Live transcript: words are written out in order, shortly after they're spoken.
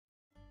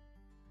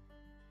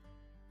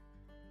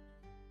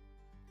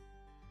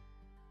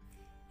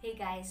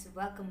guys,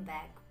 welcome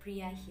back.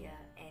 Priya here,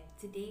 and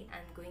today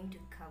I'm going to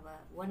cover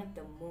one of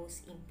the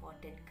most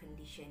important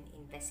condition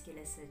in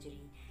vascular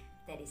surgery,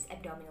 that is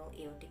abdominal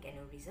aortic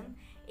aneurysm,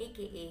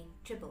 aka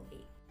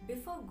AAA.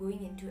 Before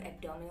going into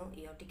abdominal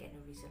aortic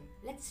aneurysm,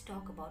 let's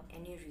talk about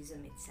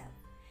aneurysm itself.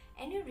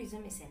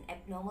 Aneurysm is an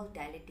abnormal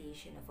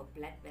dilatation of a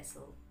blood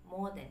vessel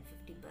more than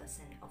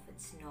 50% of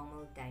its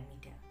normal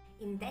diameter.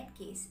 In that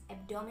case,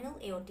 abdominal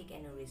aortic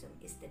aneurysm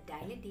is the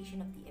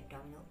dilatation of the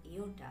abdominal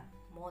aorta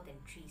more than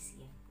 3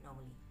 cm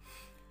normally.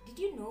 Did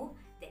you know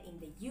that in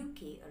the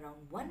UK, around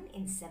 1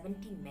 in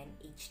 70 men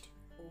aged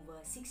over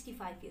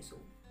 65 years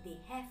old, they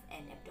have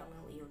an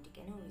abdominal aortic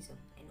aneurysm,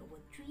 and over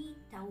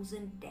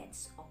 3,000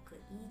 deaths occur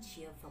each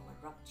year from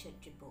a ruptured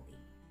AAA.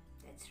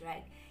 That's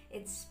right,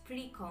 it's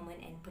pretty common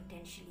and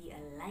potentially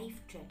a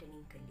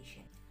life-threatening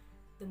condition.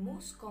 The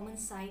most common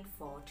site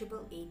for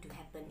AAA to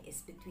happen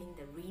is between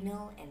the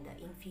renal and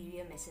the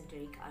inferior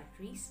mesenteric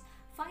arteries.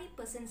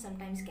 5%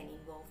 sometimes can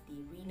involve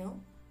the renal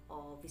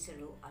or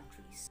visceral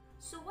arteries.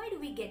 So why do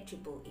we get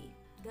AAA?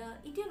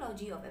 The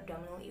etiology of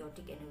abdominal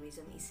aortic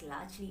aneurysm is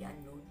largely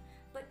unknown,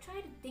 but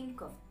try to think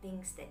of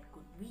things that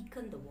could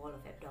weaken the wall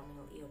of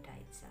abdominal aorta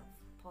itself.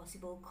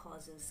 Possible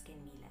causes can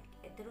be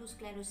like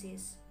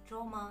atherosclerosis,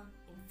 trauma,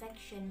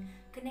 infection,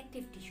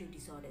 connective tissue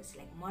disorders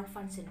like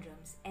Marfan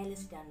syndromes,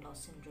 Ehlers-Danlos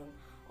syndrome,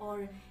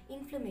 or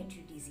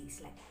inflammatory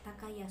disease like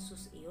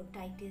Takayasu's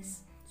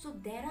aortitis. So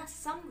there are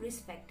some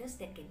risk factors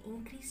that can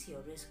increase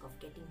your risk of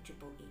getting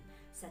AAA,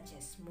 such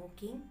as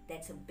smoking,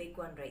 that's a big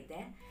one right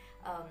there,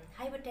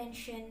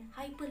 hypertension,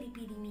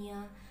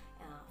 hyperlipidemia,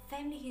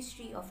 family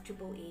history of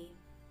AAA,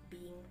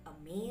 being a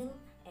male,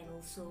 and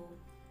also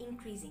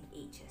increasing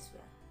age as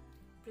well.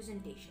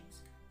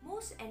 Presentations.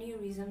 Most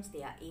aneurysms,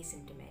 they are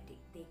asymptomatic.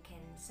 They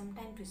can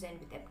sometimes present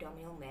with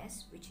abdominal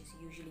mass, which is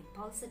usually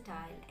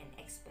pulsatile and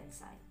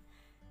expansile.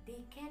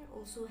 They can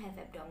also have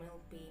abdominal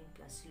pain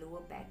plus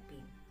lower back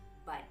pain.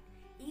 But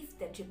if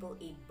the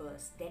AAA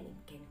bursts, then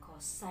it can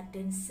cause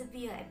sudden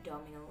severe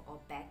abdominal or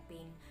back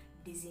pain,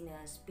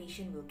 dizziness,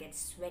 patient will get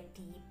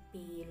sweaty,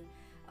 pale,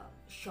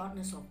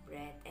 shortness of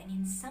breath, and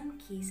in some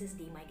cases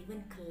they might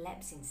even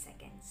collapse in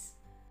seconds.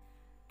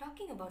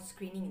 Talking about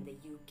screening in the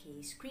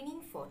UK,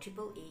 screening for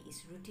AAA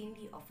is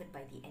routinely offered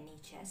by the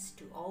NHS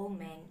to all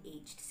men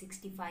aged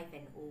 65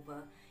 and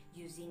over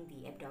using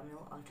the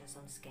abdominal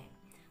ultrasound scan.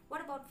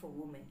 What about for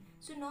women?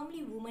 So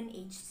normally women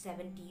aged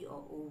 70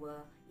 or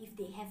over, if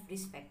they have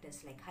risk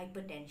factors like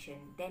hypertension,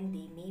 then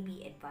they may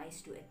be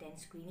advised to attend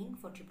screening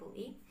for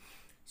AAA.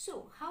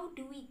 So how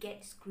do we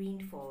get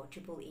screened for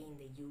AAA in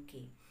the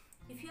UK?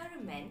 If you are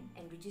a man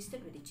and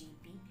registered with a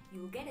GP,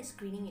 you will get a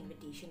screening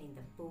invitation in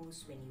the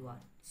post when you are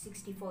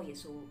 64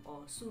 years old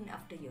or soon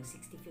after your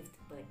 65th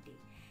birthday.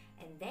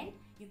 And then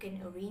you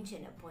can arrange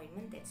an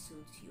appointment that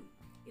suits you.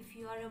 If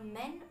you are a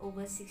man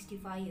over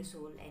 65 years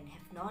old and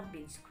have not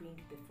been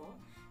screened before,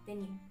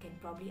 then you can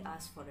probably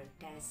ask for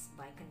a test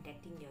by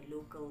contacting your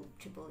local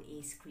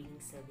AAA screening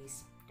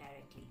service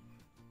directly.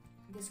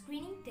 The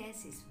screening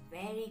test is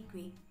very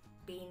quick,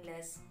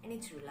 painless, and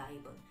it's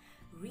reliable.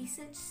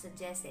 Research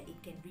suggests that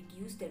it can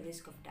reduce the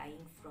risk of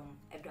dying from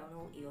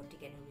abdominal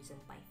aortic aneurysm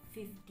by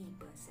 50%.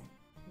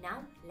 Now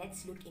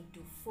let's look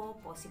into 4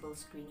 possible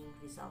screening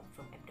results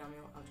from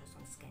abdominal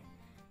ultrasound scan.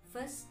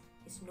 First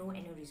is no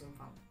aneurysm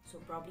found, so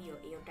probably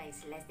your aorta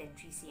is less than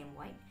 3 cm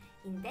wide.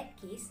 In that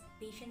case,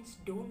 patients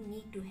don't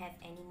need to have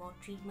any more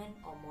treatment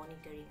or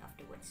monitoring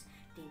afterwards.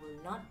 They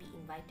will not be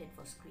invited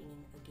for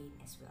screening again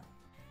as well.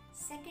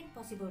 Second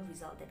possible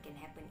result that can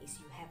happen is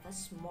you have a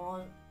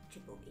small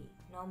AAA,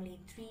 normally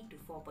 3 to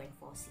 4.4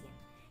 cm.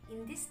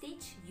 In this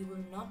stage, you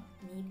will not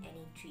need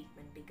any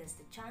treatment because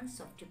the chance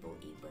of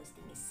AAA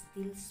bursting is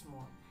still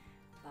small.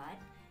 But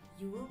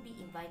you will be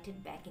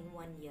invited back in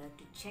 1 year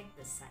to check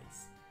the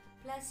size.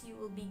 Plus, you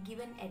will be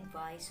given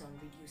advice on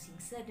reducing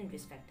certain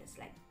risk factors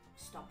like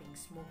stopping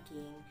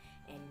smoking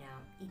and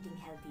eating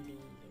healthily,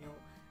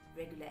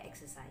 regular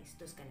exercise,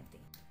 those kind of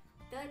things.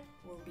 Third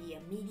will be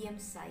a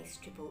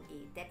medium-sized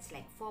AAA, that's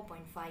like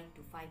 4.5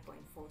 to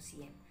 5.4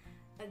 cm.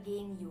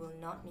 Again, you will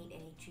not need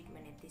any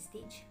treatment at this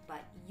stage,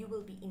 but you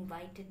will be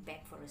invited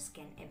back for a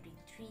scan every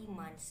 3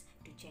 months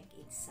to check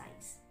its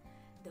size.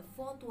 The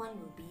fourth one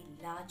will be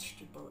large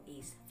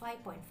AAAs,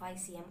 5.5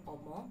 cm or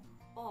more,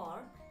 or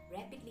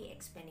rapidly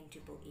expanding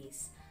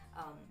AAAs,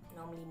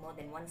 normally more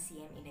than 1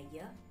 cm in a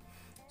year.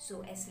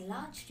 So as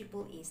large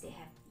AAAs, they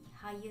have the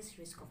highest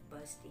risk of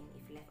bursting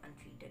if left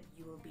untreated.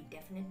 You will be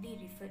definitely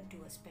referred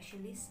to a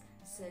specialist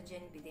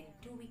surgeon within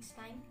 2 weeks'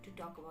 time to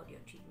talk about your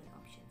treatment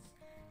options.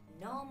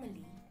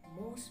 Normally,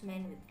 most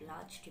men with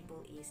large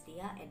AAAs, they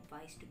are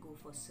advised to go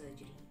for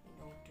surgery,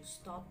 to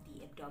stop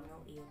the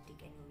abdominal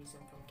aortic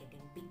aneurysm from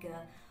getting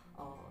bigger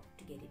or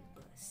to get it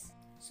burst.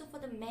 So for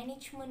the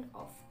management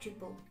of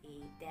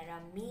AAA, there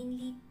are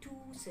mainly 2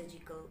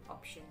 surgical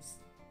options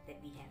that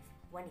we have.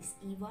 One is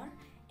EVAR,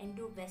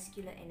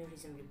 endovascular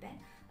aneurysm repair.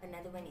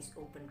 Another one is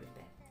open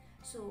repair.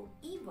 So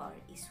EVAR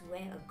is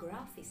where a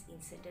graft is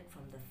inserted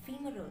from the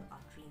femoral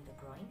artery in the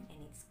groin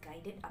and it's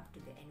guided up to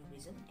the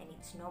aneurysm, and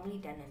it's normally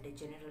done under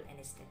general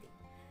anesthetic.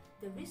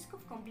 The risk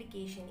of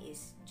complication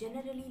is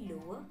generally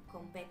lower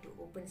compared to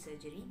open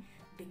surgery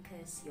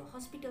because your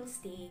hospital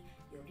stay,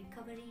 your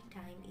recovery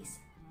time is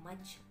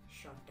much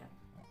shorter.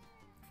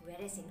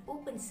 Whereas in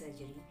open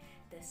surgery,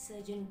 the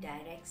surgeon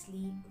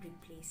directly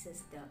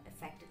replaces the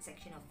affected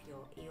section of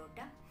your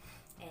aorta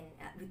and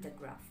with the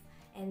graft.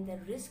 And the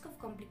risk of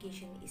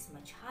complication is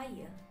much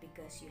higher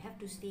because you have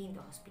to stay in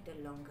the hospital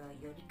longer,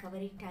 your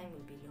recovery time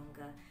will be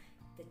longer,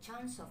 the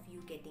chance of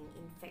you getting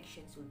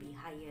infections will be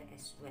higher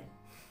as well.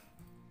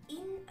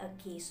 In a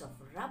case of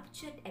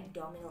ruptured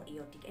abdominal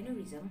aortic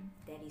aneurysm,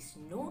 there is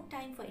no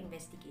time for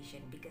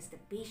investigation because the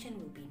patient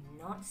will be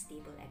not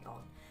stable at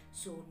all.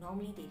 So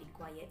normally they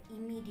require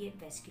immediate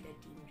vascular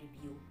team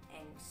review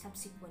and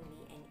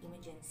subsequently an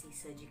emergency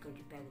surgical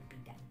repair will be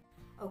done.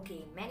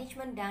 Okay,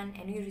 management done,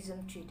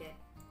 aneurysm treated.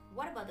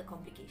 What about the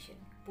complication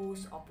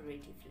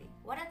post-operatively?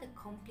 What are the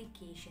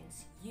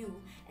complications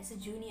you as a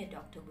junior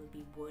doctor will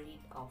be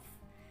worried of?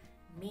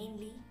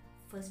 Mainly,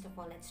 first of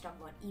all, let's talk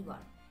about EVAR.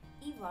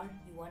 EVAR,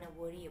 you want to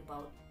worry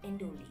about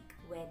endoleak,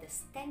 where the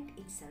stent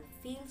itself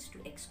fails to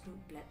exclude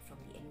blood from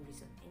the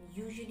aneurysm, and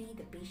usually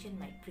the patient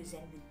might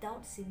present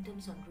without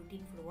symptoms on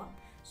routine follow-up,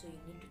 so you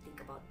need to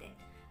think about that.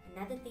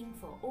 Another thing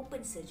for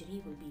open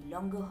surgery will be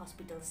longer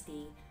hospital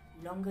stay,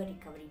 longer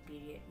recovery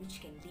period, which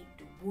can lead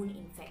to wound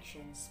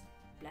infections,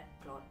 blood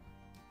clot,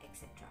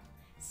 etc.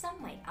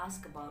 Some might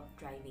ask about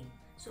driving.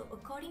 So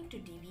according to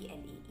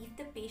DVLA, if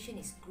the patient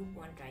is group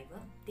 1 driver,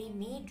 they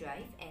may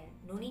drive and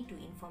no need to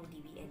inform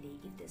DVLA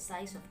if the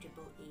size of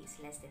AAA is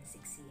less than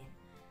 6 cm.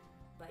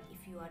 But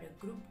if you are a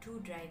group 2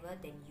 driver,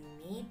 then you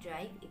may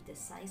drive if the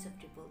size of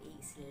AAA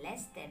is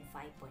less than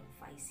 5.5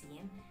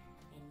 cm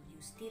and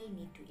you still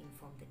need to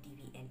inform the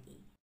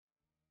DVLA.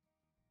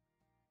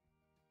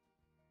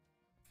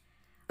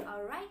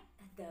 Alright,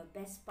 the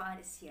best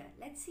part is here.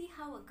 Let's see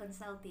how a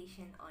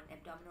consultation on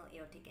abdominal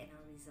aortic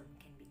aneurysm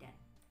can be done.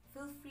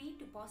 Feel free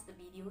to pause the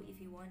video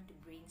if you want to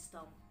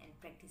brainstorm and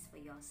practice for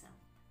yourself.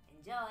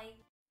 Enjoy!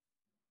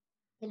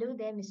 Hello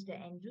there, Mr.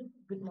 Andrew.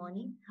 Good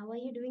morning. How are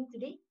you doing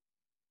today?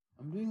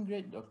 I'm doing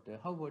great, doctor.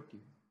 How about you?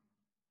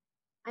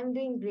 I'm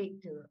doing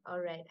great too. All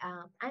right.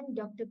 I'm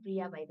Dr.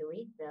 Priya, by the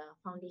way, the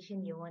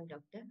Foundation Year 1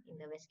 doctor in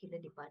the vascular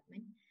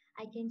department.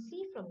 I can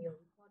see from your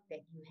report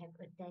that you have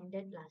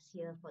attended last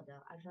year for the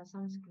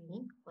ultrasound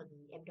screening for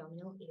the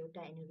abdominal aorta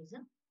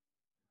aneurysm.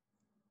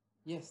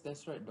 Yes,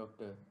 that's right,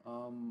 doctor.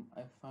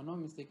 If I'm not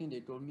mistaken,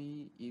 they told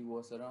me it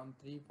was around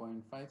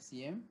 3.5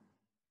 cm,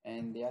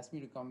 and they asked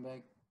me to come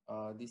back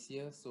this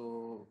year,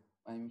 so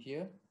I'm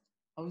here.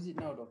 How is it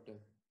now, doctor?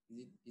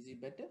 Is it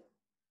better?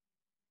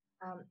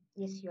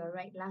 Yes, you're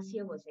right. Last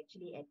year was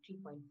actually at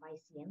 3.5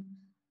 cm.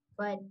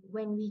 But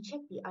when we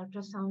checked the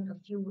ultrasound a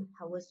few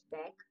hours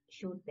back,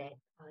 showed that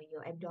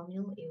your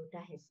abdominal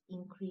aorta has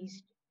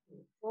increased to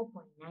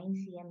 4.9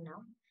 cm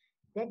now.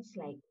 That's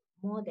like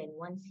more than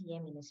 1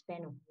 cm in a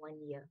span of 1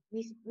 year,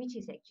 which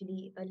is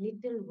actually a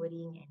little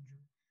worrying,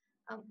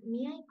 Andrew.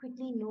 May I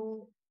quickly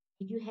know,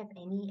 did you have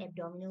any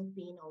abdominal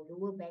pain or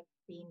lower back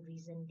pain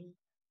recently?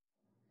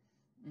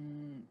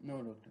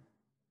 No, doctor.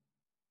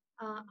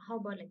 How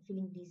about like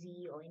feeling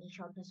dizzy or any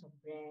shortness of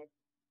breath?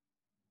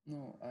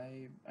 No,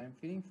 I'm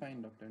feeling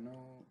fine, doctor.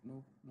 No,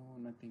 no, no,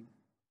 nothing.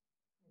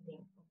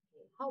 Nothing.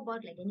 Okay. How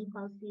about like any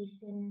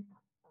pulsation,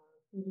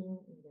 feeling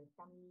in the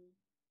tummy?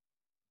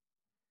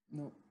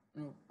 No,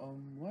 no.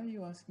 Why are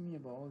you asking me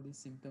about all these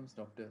symptoms,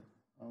 doctor?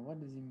 What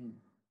does it mean?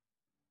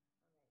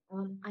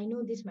 I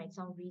know this might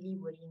sound really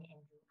worrying,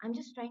 Andrew. I'm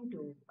just trying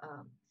to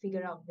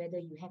figure out whether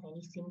you have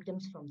any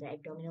symptoms from the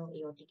abdominal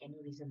aortic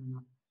aneurysm or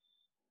not.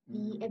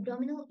 The Mm,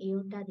 abdominal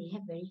aorta, they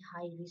have very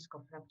high risk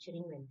of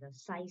rupturing when the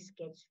size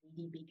gets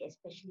really big,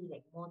 especially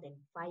like more than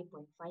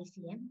 5.5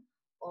 cm,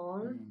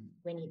 or mm.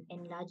 when it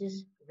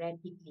enlarges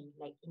rapidly,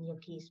 like in your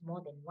case,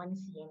 more than 1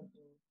 cm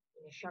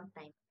in a short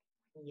time,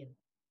 1 year.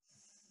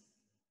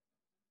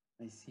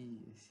 I see,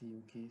 I see.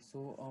 Okay.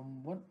 So,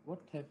 what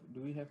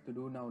do we have to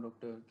do now,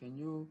 doctor? Can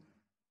you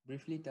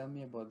briefly tell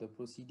me about the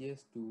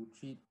procedures to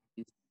treat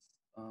this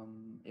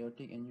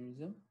aortic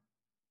aneurysm?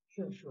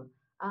 Sure, sure.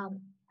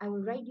 I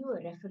will write you a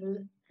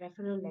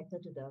referral letter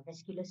to the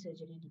vascular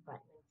surgery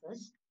department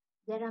first.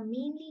 There are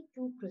mainly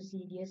two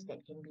procedures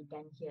that can be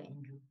done here,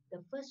 Andrew.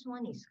 The first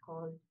one is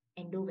called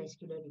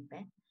endovascular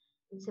repair.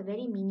 It's a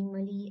very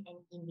minimally and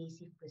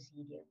invasive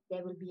procedure.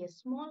 There will be a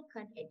small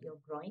cut at your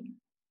groin,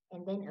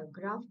 and then a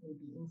graft will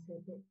be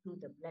inserted through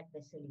the blood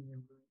vessel in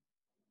your groin,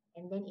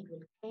 and then it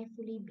will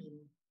carefully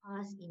be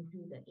passed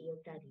into the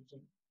aorta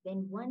region.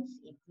 Then once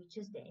it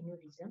reaches the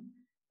aneurysm,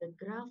 the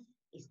graft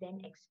is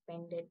then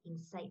expanded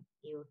inside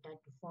aorta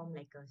to form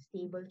like a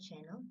stable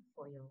channel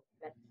for your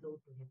blood flow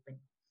to happen.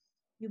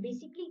 You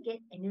basically get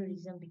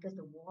aneurysm because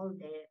the wall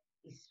there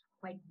is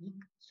quite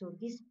weak. So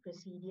this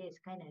procedure is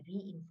kind of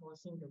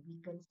reinforcing the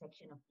weakened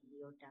section of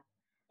the aorta.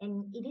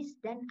 And it is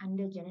done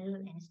under general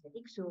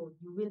anesthetic, so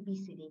you will be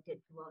sedated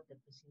throughout the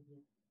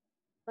procedure.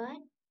 But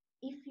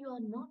if you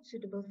are not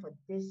suitable for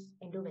this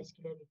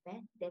endovascular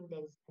repair, then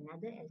there is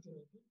another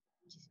alternative,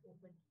 which is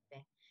open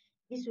repair.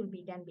 This will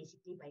be done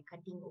basically by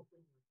cutting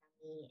open your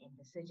tummy, and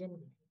the surgeon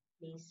will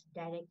place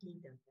directly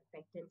the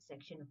affected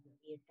section of your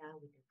aorta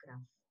with a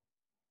graph.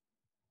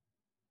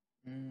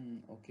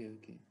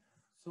 Okay.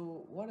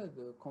 So, what are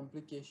the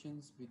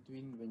complications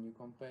between when you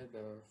compare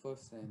the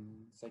first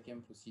and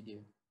second procedure?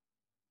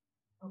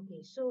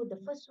 Okay, so the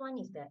first one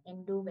is the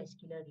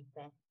endovascular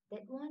repair.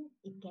 That one,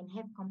 it can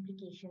have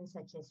complications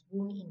such as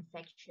wound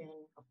infection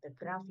of the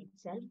graft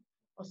itself,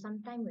 or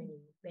sometime when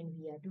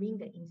we are doing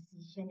the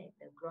incision at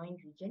the groin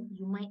region,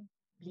 you might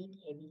bleed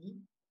heavily.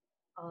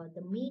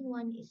 The main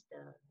one is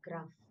the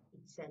graft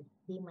itself.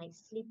 They might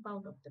slip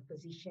out of the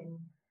position,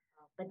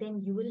 but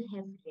then you will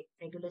have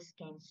regular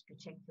scans to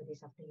check for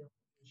this after your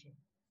operation.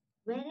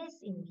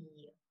 Whereas in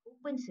the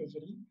open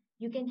surgery,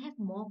 you can have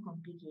more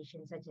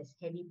complications such as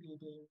heavy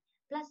bleeding,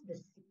 plus the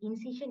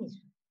incision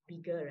is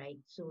bigger, right?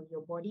 So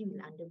your body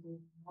will undergo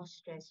more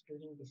stress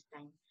during this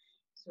time.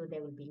 So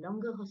there will be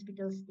longer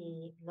hospital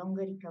stay,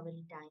 longer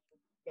recovery time,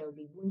 there will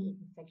be wound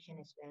infection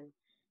as well.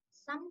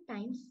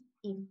 Sometimes,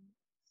 if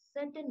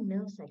certain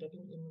nerves are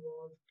getting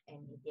involved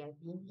and if they are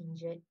being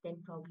injured, then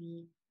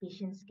probably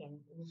patients can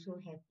also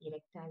have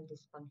erectile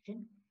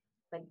dysfunction.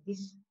 But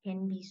this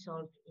can be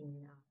solved in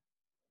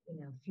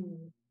a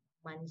few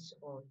months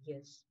or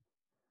years.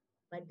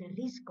 But the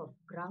risk of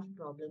graft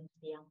problems,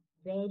 they are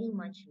very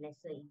much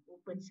lesser in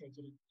open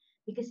surgery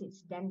because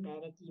it's done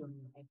directly on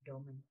your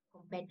abdomen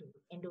compared to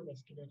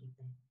endovascular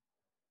repair.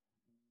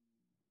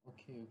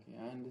 Okay,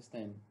 I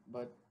understand.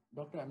 But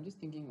doctor, I'm just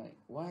thinking like,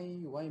 why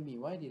me?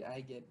 Why did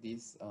I get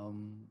this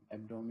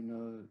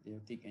abdominal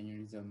aortic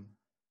aneurysm?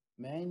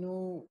 May I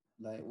know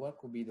like what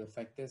could be the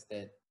factors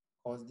that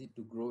caused it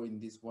to grow in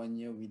this 1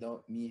 year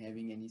without me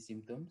having any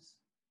symptoms?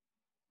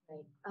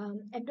 Right.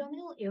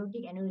 Abdominal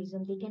aortic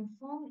aneurysm, they can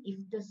form if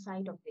the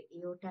side of the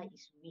aorta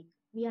is weak.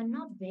 We are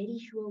not very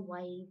sure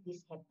why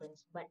this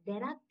happens, but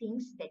there are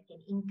things that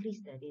can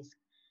increase the risk.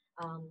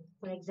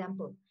 For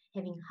example,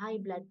 having high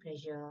blood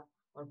pressure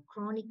or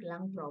chronic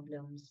lung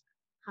problems,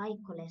 high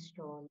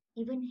cholesterol,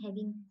 even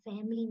having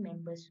family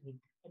members with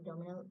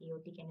abdominal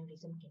aortic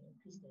aneurysm can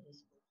increase the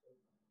risk also.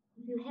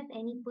 If you have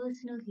any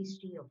personal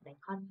history of like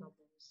heart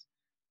problems,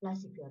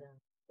 plus if you're a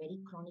very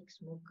chronic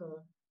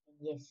smoker, then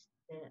yes,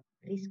 the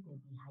risk may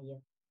be higher.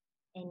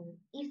 And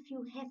if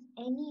you have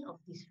any of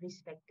these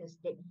risk factors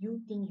that you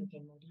think you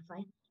can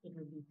modify, it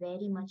will be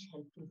very much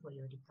helpful for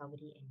your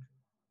recovery and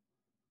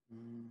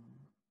Mm,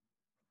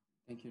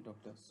 thank you,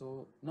 doctor.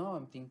 So now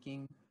I'm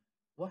thinking,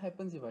 what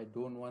happens if I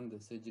don't want the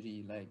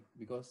surgery? Like,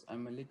 because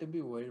I'm a little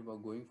bit worried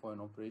about going for an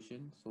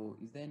operation. So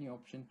is there any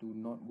option to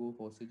not go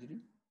for surgery?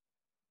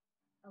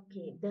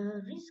 Okay,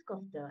 the risk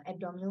of the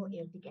abdominal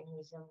aortic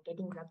aneurysm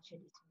getting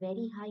ruptured is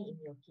very high in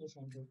your case,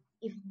 Andrew.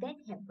 If that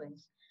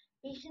happens,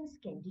 patients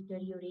can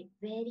deteriorate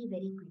very,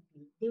 very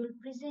quickly. They will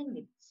present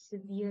with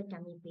severe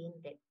tummy pain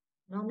that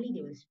normally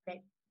they will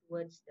spread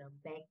towards the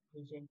back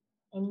region.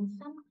 And in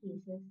some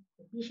cases,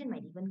 the patient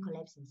might even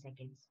collapse in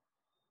seconds.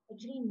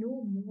 Actually,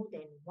 no more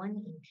than 1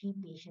 in 3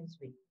 patients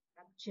with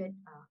ruptured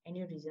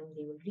aneurysm,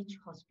 they will reach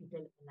hospital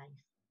alive.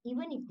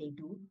 Even if they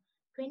do,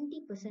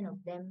 20%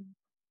 of them,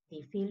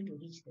 they fail to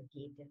reach the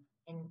theater.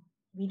 And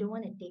we don't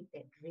want to take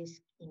that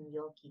risk in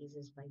your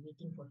cases by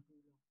waiting for too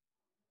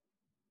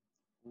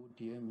long. Oh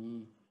dear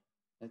me,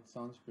 that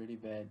sounds pretty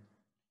bad.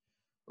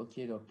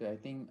 Okay, doctor, I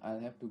think I'll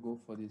have to go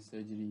for this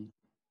surgery.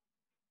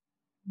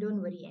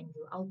 Don't worry,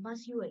 Andrew. I'll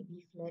pass you a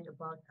leaflet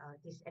about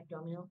this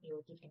abdominal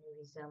aortic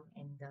aneurysm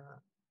and the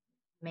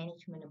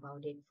management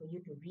about it for you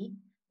to read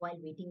while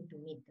waiting to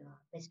meet the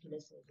vascular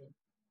surgeon.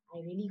 I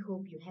really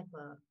hope you have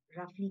a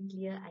roughly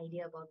clear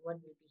idea about what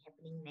will be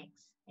happening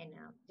next. And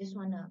just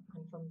want to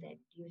confirm that.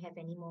 Do you have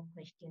any more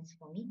questions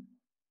for me?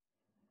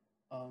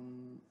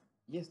 Um,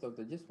 yes,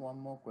 doctor, just one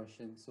more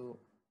question. So,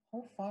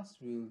 how fast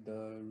will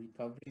the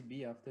recovery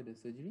be after the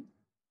surgery?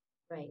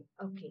 Right.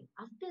 Okay.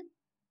 After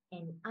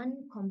an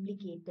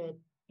uncomplicated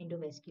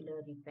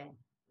endovascular repair,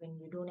 when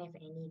you don't have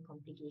any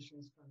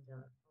complications from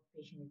the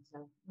operation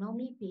itself,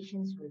 normally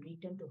patients will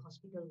return to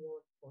hospital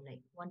ward for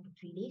like 1 to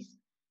 3 days.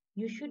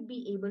 You should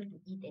be able to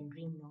eat and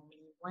drink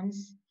normally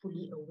once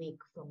fully awake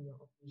from your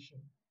operation.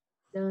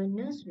 The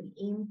nurse will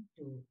aim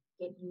to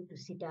get you to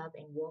sit up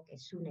and walk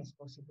as soon as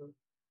possible.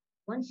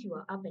 Once you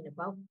are up and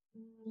about,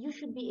 you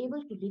should be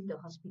able to leave the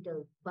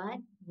hospital, but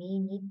may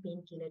need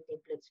painkiller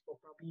tablets for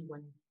probably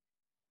 1 week.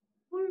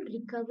 Full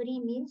recovery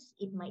means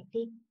it might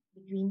take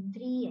between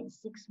 3 and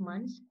 6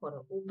 months for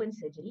an open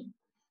surgery,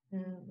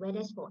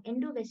 whereas for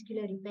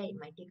endovascular repair, it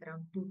might take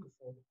around 2 to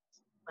 4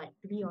 weeks. But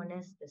to be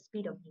honest, the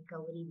speed of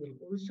recovery will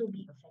also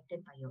be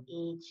affected by your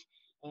age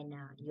and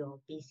your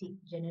basic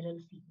general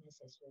fitness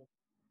as well.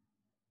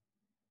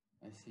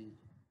 I see.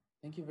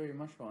 Thank you very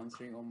much for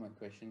answering all my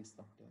questions,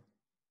 doctor.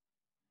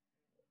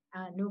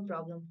 No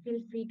problem.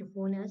 Feel free to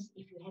phone us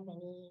if you have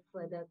any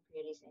further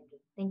queries, Andrew.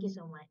 Thank you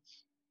so much.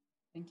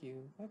 Thank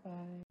you. Bye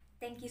bye.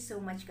 Thank you so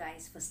much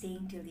guys for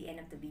staying till the end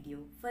of the video.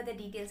 Further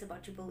details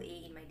about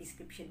AAA in my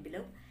description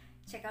below.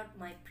 Check out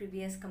my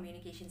previous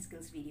communication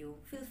skills video.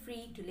 Feel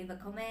free to leave a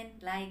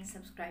comment, like,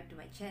 subscribe to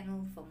my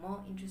channel for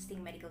more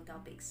interesting medical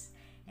topics.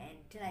 And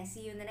till I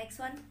see you in the next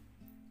one,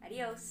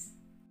 adios!